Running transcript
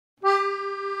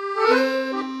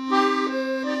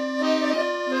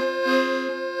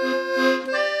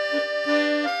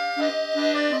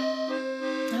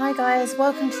guys,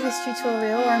 welcome to this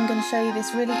tutorial where I'm going to show you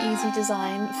this really easy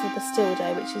design for Bastille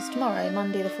Day, which is tomorrow,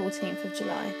 Monday the 14th of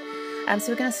July.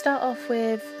 So we're going to start off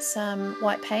with some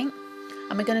white paint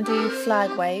and we're going to do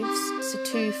flag waves, so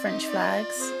 2 French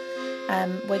flags.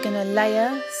 We're going to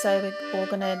layer, so we're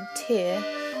going to tier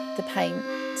the paint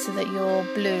so that your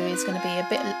blue is going to be a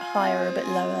bit higher, a bit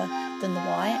lower than the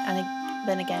white, and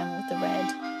then again with the red.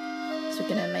 So we're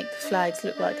going to make the flags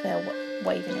look like they're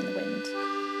waving in the wind.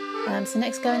 So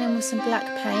next, going in with some black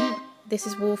paint. This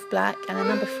is Wolf Black and a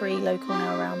number 3 local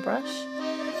nail round brush.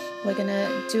 We're going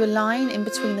to do a line in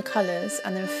between the colours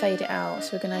and then fade it out.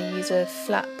 So we're going to use a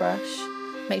flat brush,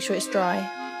 make sure it's dry,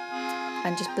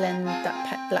 and just blend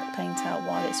that black paint out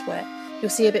while it's wet. You'll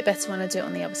see a bit better when I do it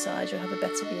on the other side, you'll have a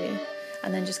better view.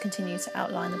 And then just continue to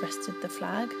outline the rest of the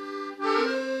flag.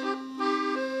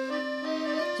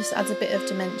 Just adds a bit of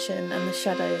dimension and the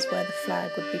shadows where the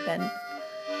flag would be bent.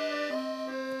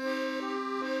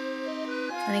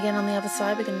 And again on the other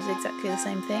side we're going to do exactly the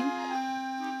same thing.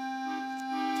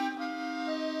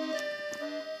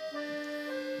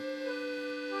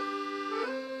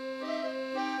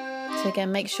 So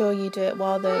again, make sure you do it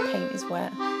while the paint is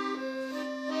wet.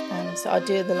 So I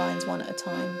do the lines one at a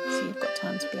time, so you've got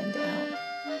time to blend it out.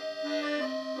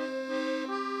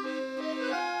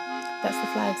 That's the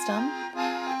flags done.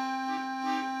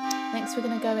 Next we're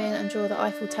going to go in and draw the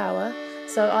Eiffel Tower.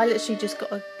 So I literally just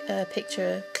got a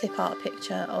picture, clip art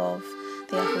picture of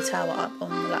the Eiffel Tower up on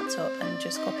the laptop and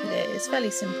just copied it. It's fairly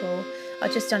simple.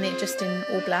 I've just done it just in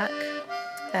all black.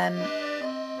 So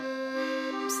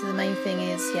the main thing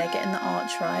is, getting the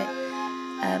arch right.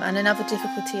 And another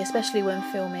difficulty, especially when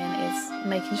filming, is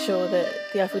making sure that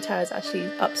the Eiffel Tower is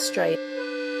actually up straight.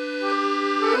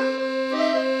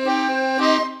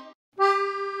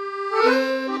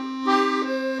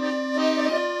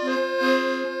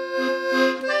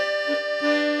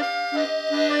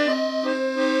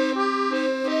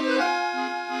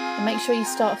 And make sure you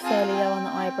start fairly low on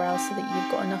the eyebrows so that you've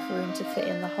got enough room to fit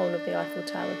in the whole of the Eiffel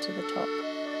Tower to the top.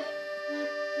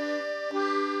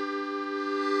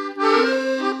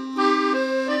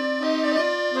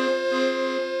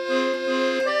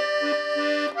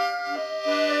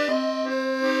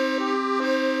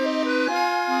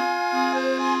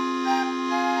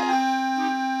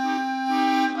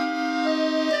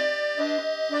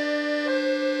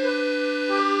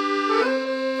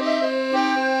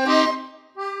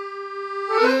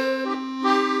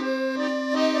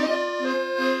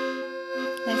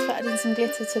 Adding some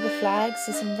glitter to the flags,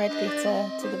 so some red glitter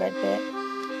to the red bit,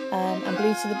 and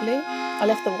blue to the blue. I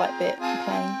left the white bit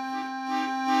plain.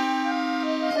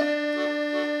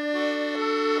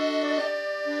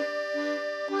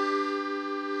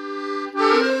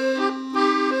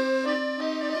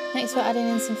 Next we're adding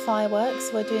in some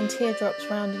fireworks. We're doing teardrops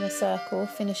round in a circle,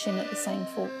 finishing at the same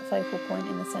focal point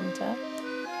in the centre.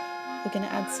 We're going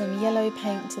to add some yellow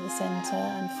paint to the centre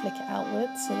and flick it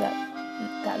outwards so that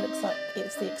looks like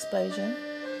it's the explosion.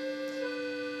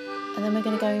 And then we're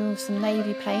going to go in with some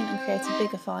navy paint and create a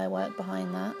bigger firework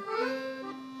behind that.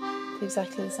 Do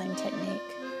exactly the same technique.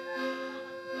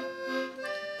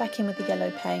 Back in with the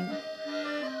yellow paint.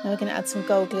 Now we're going to add some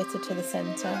gold glitter to the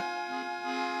centre.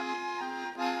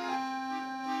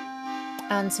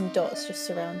 And some dots just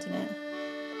surrounding it.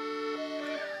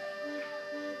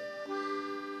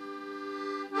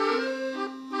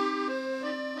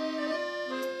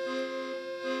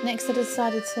 Next I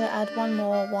decided to add one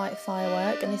more white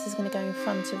firework, and this is going to go in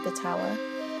front of the tower.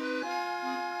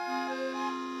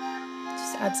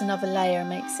 Just adds another layer and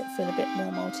makes it feel a bit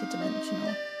more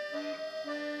multi-dimensional.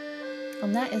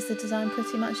 And that is the design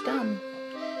pretty much done.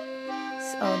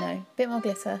 Oh no, a bit more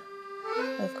glitter,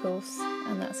 of course,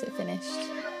 and that's it finished.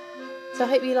 So I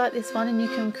hope you like this one and you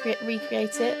can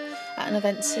recreate it at an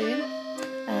event soon.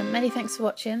 Many thanks for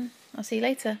watching. I'll see you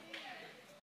later.